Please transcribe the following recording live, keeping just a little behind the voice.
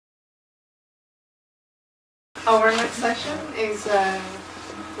Our next session is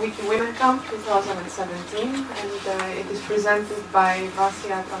WikiWomenCamp 2017, and it is presented by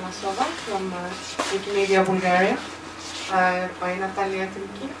Vassia Atanassova from Wikimedia Bulgaria, by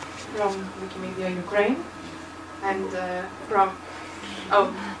Tymkiv from Wikimedia Ukraine, and from... Oh,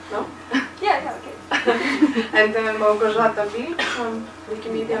 no? Yeah, okay. And Malgorzata Wilk from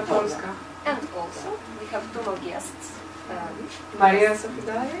Wikimedia Polska. And also, we have two more guests. Maria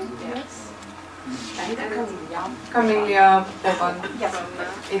Sofidari, yes. And Camilla Boban Yes. from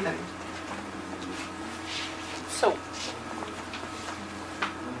Italy. So,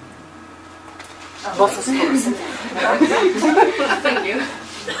 both of course. Thank you.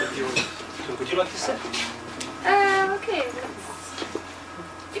 So would you like to sit? Okay,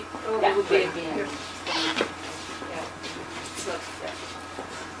 it probably would be at the end. Yeah. So, yeah.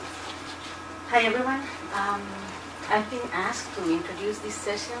 Hi everyone. I've been asked to introduce this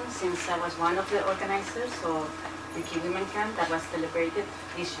session since I was one of the organizers of WikiWomenCamp that was celebrated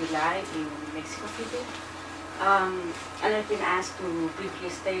this July in Mexico City. And I've been asked to briefly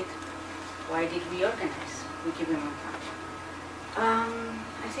state why did we organize WikiWomenCamp.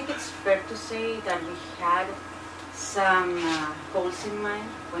 I think it's fair to say that we had some goals in mind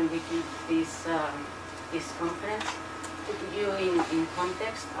when we did this conference. To put you in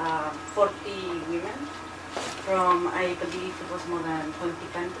context, 40 women from, I believe it was more than 20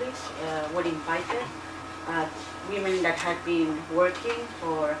 countries, were invited. Women that had been working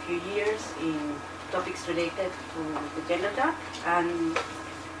for a few years in topics related to the gender gap, and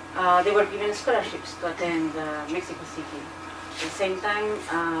they were given scholarships to attend Mexico City. At the same time,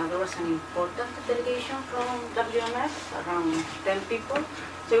 there was an important delegation from WMF, around 10 people,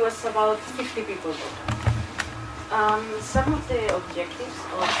 so it was about 50 people total. Some of the objectives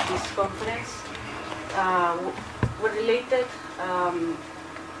of this conference were related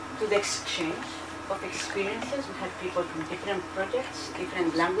to the exchange of experiences. We had people from different projects,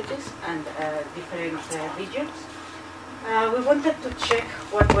 different languages, and different regions. We wanted to check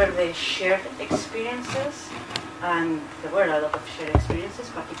what were the shared experiences, and there were a lot of shared experiences,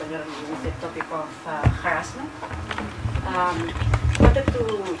 particularly with the topic of harassment. We wanted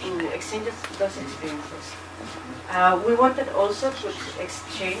to exchange those experiences. We wanted also to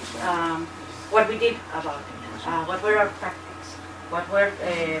exchange what we did about it, what were our tactics, what were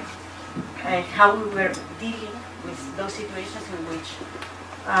how we were dealing with those situations in which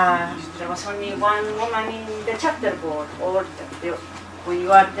there was only one woman in the chapter board, or when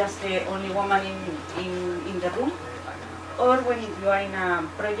you are just the only woman in the room, or when you are in a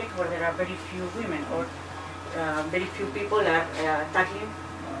project where there are very few women, or very few people are tackling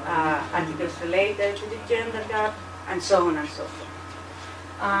articles related to the gender gap, and so on and so forth.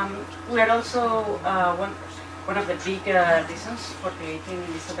 We are also, one of the big reasons for creating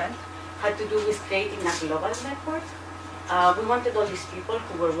this event had to do with creating a global network. We wanted all these people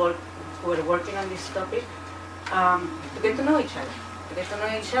who were working on this topic to get to know each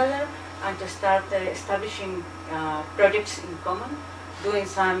other, and to start establishing projects in common, doing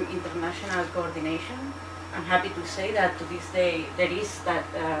some international coordination. I'm happy to say that to this day there is that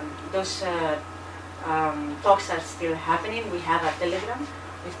those talks are still happening. We have a Telegram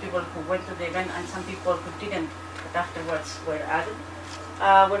with people who went to the event and some people who didn't, but afterwards were added,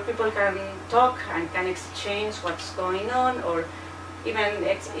 where people can talk and can exchange what's going on, or even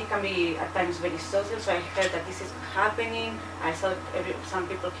it can be at times very social. So I heard that this is happening. I thought some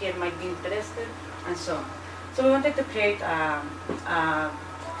people here might be interested, and so on. So we wanted to create a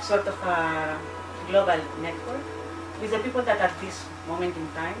sort of a global network with the people that at this moment in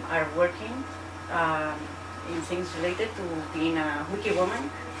time are working in things related to being a wiki woman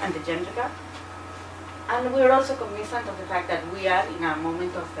and the gender gap. And we are also cognizant of the fact that we are in a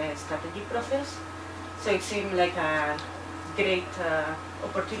moment of a strategy process, so it seemed like a great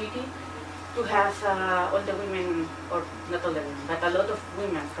opportunity to have all the women, or not all the women, but a lot of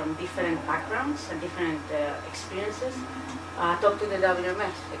women from different backgrounds and different experiences talk to the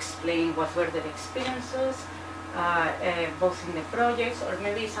WMF, explain what were their experiences, both in the projects, or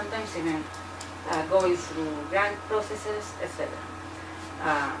maybe sometimes even going through grant processes, etc.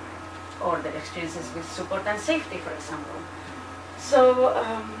 Or their experiences with support and safety, for example. So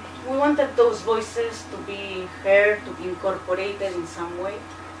we wanted those voices to be heard, to be incorporated in some way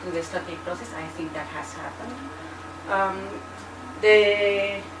to the strategy process. I think that has happened.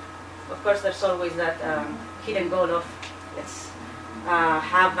 Of course, there's always that hidden goal of let's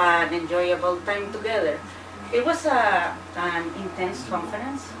have an enjoyable time together. It was an intense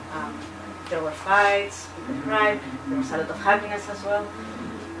conference. There were fights, people cried, there was a lot of happiness as well.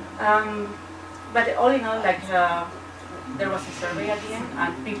 But all in all, like there was a survey at the end,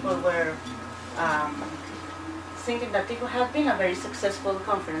 and people were thinking that it would have been a very successful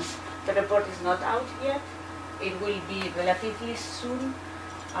conference. The report is not out yet. It will be relatively soon.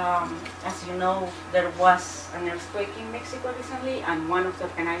 As you know, there was an earthquake in Mexico recently, and one of the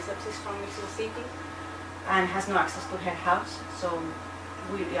organizers is from Mexico City and has no access to her house, so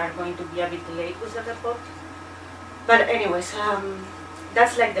we are going to be a bit late with the report. But anyways,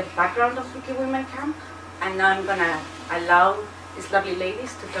 that's like the background of WikiWomenCamp, and now I'm gonna allow these lovely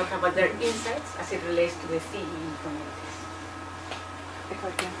ladies to talk about their insights as it relates to the CEE communities. If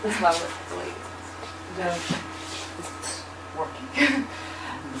I can just allow it, it's working.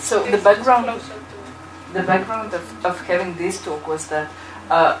 So the background of having this talk was that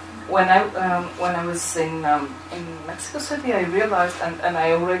when I was in Mexico City, I realized, and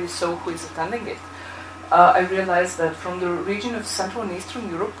I already saw who is attending it. I realized that from the region of Central and Eastern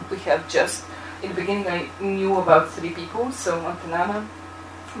Europe, we have just, in the beginning I knew about 3 people, so Atanassova,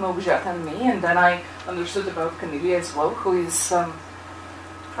 Malgorzata and me, and then I understood about Camilla as well, who is from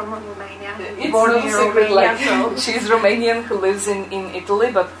Romania. It's born in Romania, like, so. She's Romanian who lives in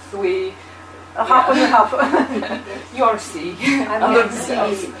Italy, but we... half and half. You are C. Under the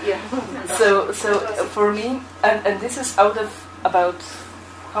sea. Yeah. So for me, and this is out of about,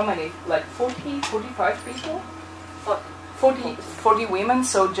 how many? Like 40, 45 people? 40 women,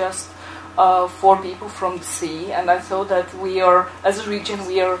 so just 4 people from the sea, and I thought that we are, as a region,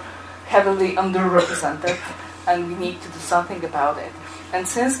 we are heavily underrepresented, and we need to do something about it. And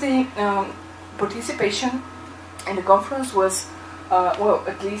since the participation in the conference was, well,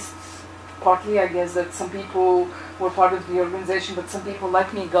 at least partly, I guess, that some people were part of the organization, but some people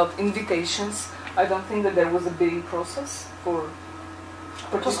like me got invitations. I don't think that there was a bidding process for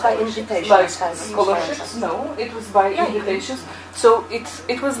by invitations, like scholarships. No, it was by invitations. So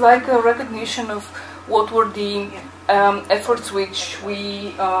it was like a recognition of what were the efforts which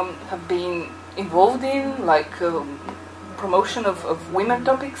we have been involved in, like promotion of women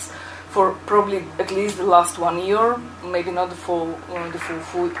topics for probably at least the last 1 year, maybe not the full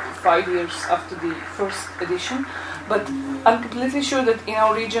 5 years after the first edition. But I'm completely sure that in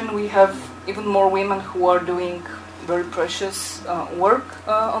our region we have even more women who are doing very precious work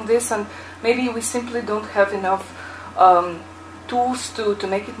on this, and maybe we simply don't have enough tools to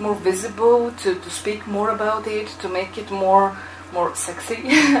make it more visible, to speak more about it, to make it more sexy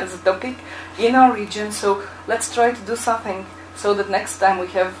as a topic in our region. So let's try to do something so that next time we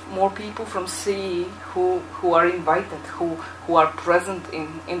have more people from CE who are invited, who are present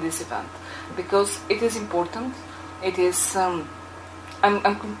in this event, because it is important. It is.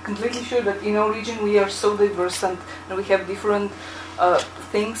 I'm completely sure that in our region we are so diverse, and we have different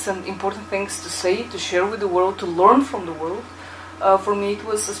things and important things to say, to share with the world, to learn from the world. For me, it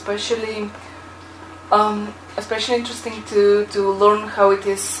was especially interesting to learn how it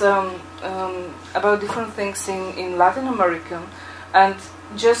is about different things in Latin America, and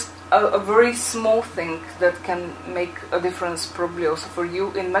just a very small thing that can make a difference probably also for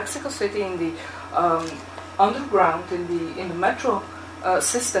you in Mexico City, in the underground, in the metro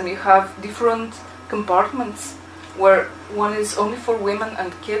system. You have different compartments where one is only for women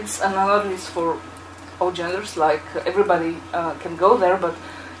and kids, and another is for all genders, like everybody can go there. But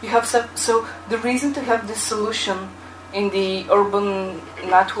you have so the reason to have this solution in the urban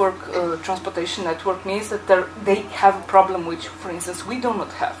network, transportation network, means that they have a problem which, for instance, we do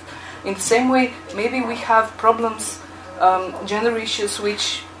not have. In the same way, maybe we have problems, gender issues,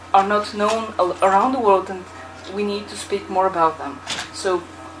 which are not known around the world, and we need to speak more about them. So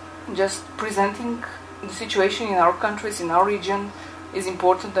just presenting the situation in our countries, in our region, is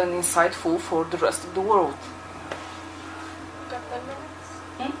important and insightful for the rest of the world. Got 10 minutes?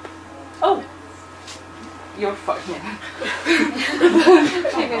 Oh, you're fine. Yeah.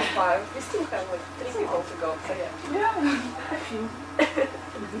 Even 5. We still have like 3 people to go. So Yeah, a few.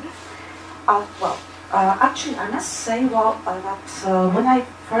 Actually, I must say that when I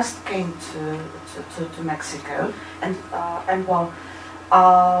first came to Mexico and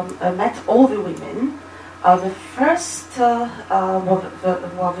met all the women, the first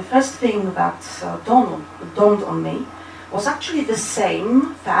thing that dawned on me was actually the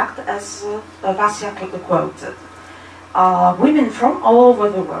same fact as Vassia quoted. Women from all over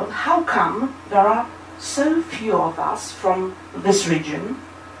the world. How come there are so few of us from this region?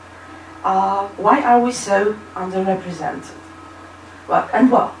 Why are we so underrepresented?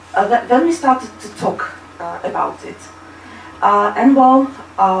 Then we started to talk about it.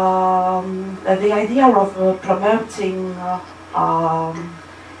 The idea of promoting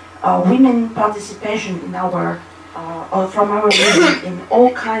women participation in from our region in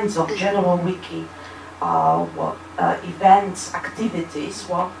all kinds of general wiki events, activities,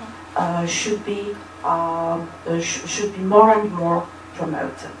 should be more and more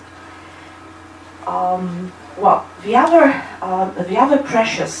promoted. The other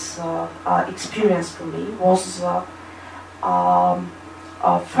precious experience for me was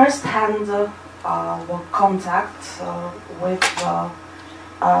first-hand contact with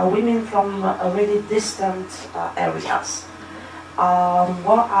women from really distant areas.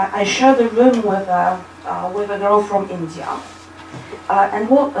 I shared a room with a girl from India,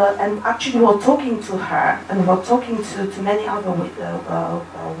 and actually we were talking to her, and we were talking to many other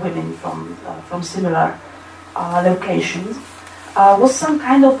women from similar locations. Was some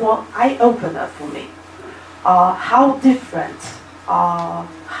kind of eye-opener for me. How different,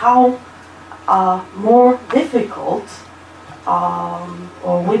 how more difficult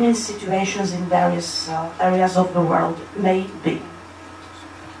women's situations in various areas of the world may be.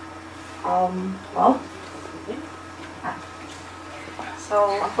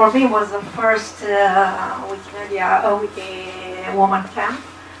 So for me was the first WikiWomenCamp.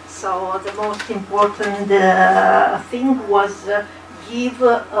 So the most important thing was give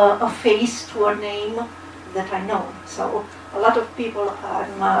a face to a name that I know. So a lot of people,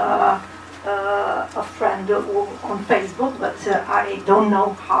 I'm a friend on Facebook, but I don't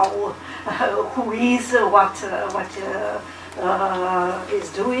know who is, what is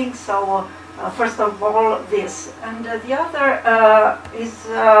doing. So first of all, this, and the other is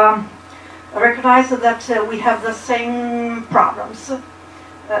recognize that we have the same problems.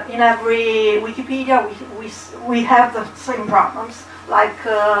 In every Wikipedia, we have the same problems, like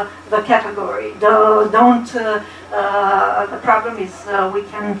the category. The problem is we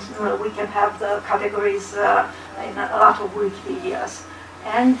can have the categories in a lot of Wikipedias,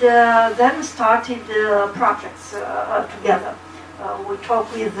 and then started projects together. We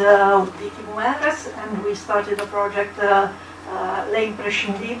talked with WikiWomenCamp, and we started a project Le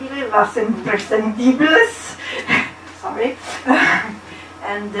Imprescindibili, Las Imprescindibles. Sorry.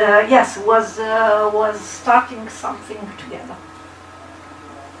 And yes, was starting something together.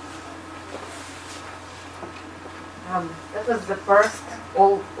 That was the first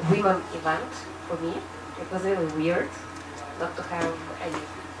all-women event for me. It was really weird not to have any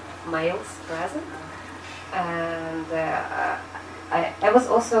males present, and I was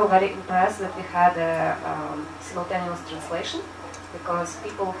also very impressed that we had a simultaneous translation, because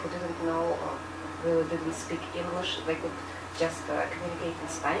people who didn't know or really didn't speak English, they could just communicate in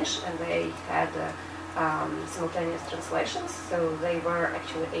Spanish, and they had simultaneous translations, so they were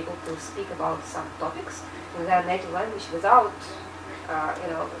actually able to speak about some topics in their native language without,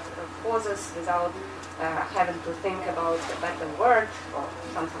 pauses, without having to think about a better word or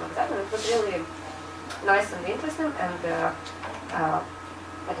something like that. And it was really nice and interesting, and I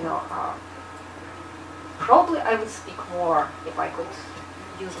don't know, probably I would speak more if I could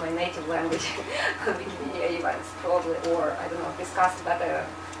use my native language on Wikimedia events, probably, or I don't know, discuss better.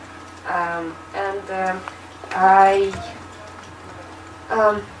 I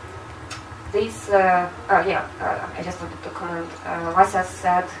just wanted to comment. Vassia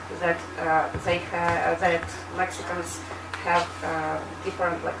said that that Mexicans have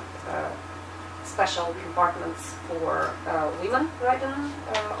different special compartments for women riding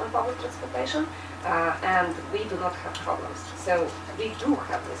on public transportation, and we do not have problems. So we do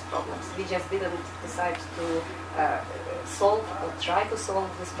have these problems. We just didn't decide to solve or try to solve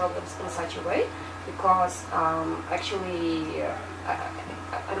these problems in such a way, because actually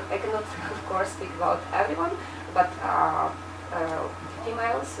I cannot, of course, speak about everyone, but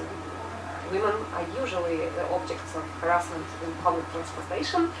females, women are usually the objects of harassment in public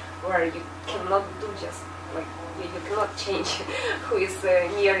transportation, where you cannot do just like you cannot change who is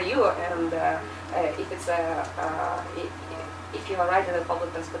near you, and if you are riding in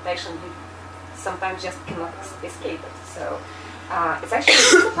public transportation, you sometimes just cannot escape it. So it's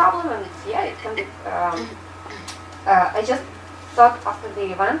actually a problem, and yeah, it can be. I just thought after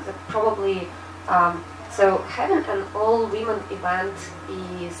the event that probably. So having an all-women event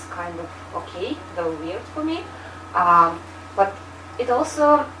is kind of okay, though weird for me. But it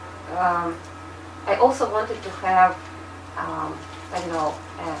also, I also wanted to have, a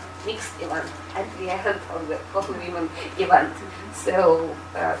mixed event at the end of the all-women event. So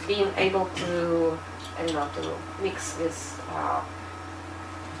being able to, to mix with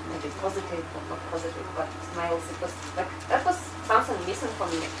maybe positive or not positive, but smiles. It was that was something missing for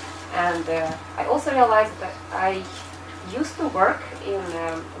me. And I also realized that I used to work in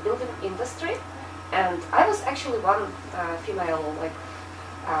building industry, and I was actually one female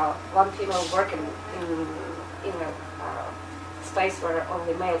working in a space where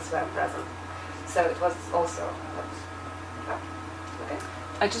only males were present. So it was also. Okay.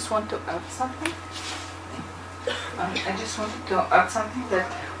 I just want to add something. I just wanted to add something that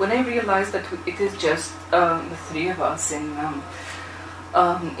when I realized that it is just the three of us in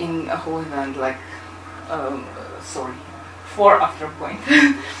a whole event, like four after a point,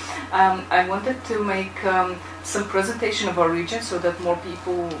 I wanted to make some presentation of our region so that more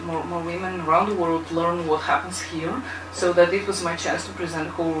people, more women around the world learn what happens here. So that it was my chance to present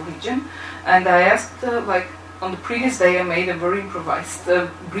the whole region, and I asked on the previous day, I made a very improvised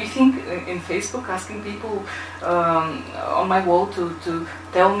briefing in Facebook, asking people on my wall to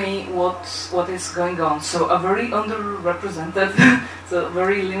tell me what is going on. So a very underrepresented, so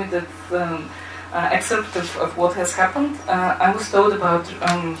very limited excerpt of what has happened. I was told about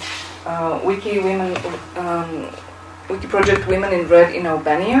Wiki Project Women in Red in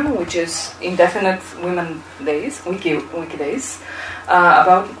Albania, which is indefinite women days, Wiki days.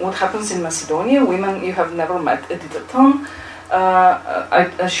 About what happens in Macedonia, women you have never met editathon.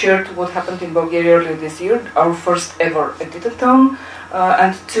 I shared what happened in Bulgaria earlier this year, our first ever editathon,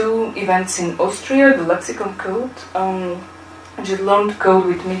 and 2 events in Austria, the Lexicon Code, I just learned code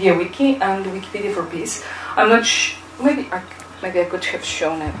with MediaWiki and Wikipedia for Peace. I'm not maybe I could have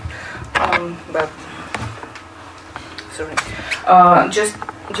shown it, but sorry.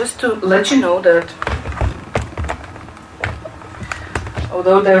 Just to let you know that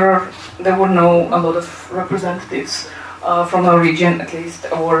although there were a lot of representatives from our region, at least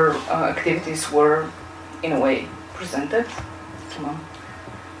our activities were in a way presented. Come on.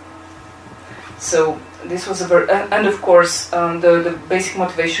 So this was a very, and of course the basic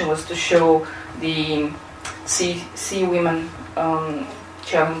motivation was to show the Sea Women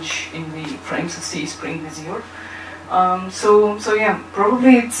challenge in the frames of Sea Spring this year. So yeah,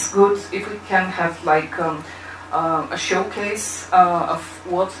 probably it's good if we can have a showcase of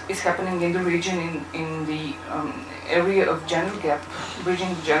what is happening in the region in the area of gender gap,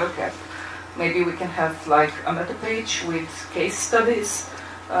 bridging the gender gap. Maybe we can have a meta page with case studies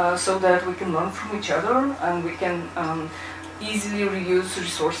so that we can learn from each other and we can easily reuse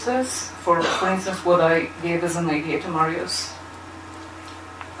resources. For instance, what I gave as an idea to Marius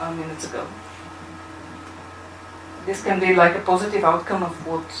minutes ago. This can be a positive outcome of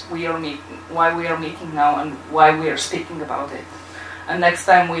what we are why we are meeting now and why we are speaking about it. And next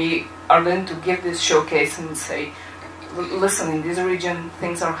time we are going to give this showcase and say, listen, in this region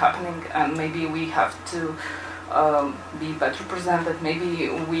things are happening and maybe we have to be better presented, maybe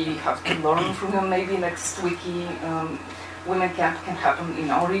we have to learn from them, maybe next Wiki Women Camp can happen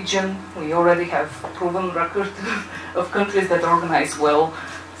in our region. We already have a proven record of countries that organize well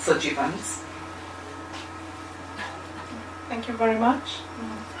such events. Thank you very much.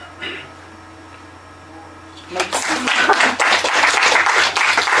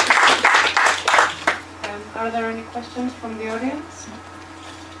 Are there any questions from the audience?